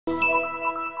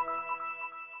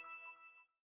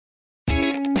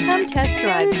Come test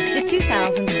drive the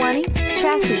 2020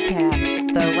 Chassis Cab.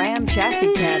 The Ram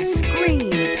Chassis Cab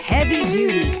screams heavy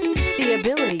duty. The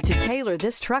ability to tailor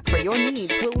this truck for your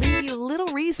needs will leave you little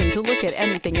reason to look at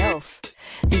anything else.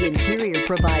 The interior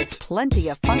provides plenty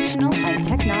of functional and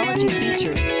technology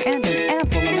features and an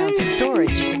ample amount of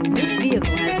storage. This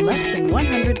vehicle has less than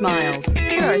 100 miles.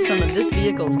 Here are some of this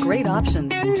vehicle's great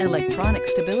options: electronic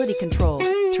stability control,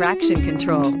 traction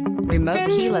control, remote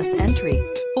keyless entry,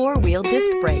 four-wheel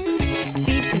disc brakes,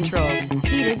 speed control,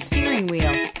 heated steering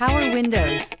wheel, power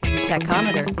windows,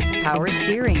 tachometer, power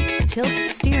steering, tilt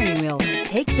steering wheel.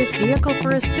 Take this vehicle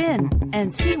for a spin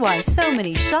and see why so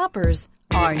many shoppers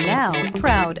are now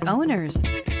proud owners.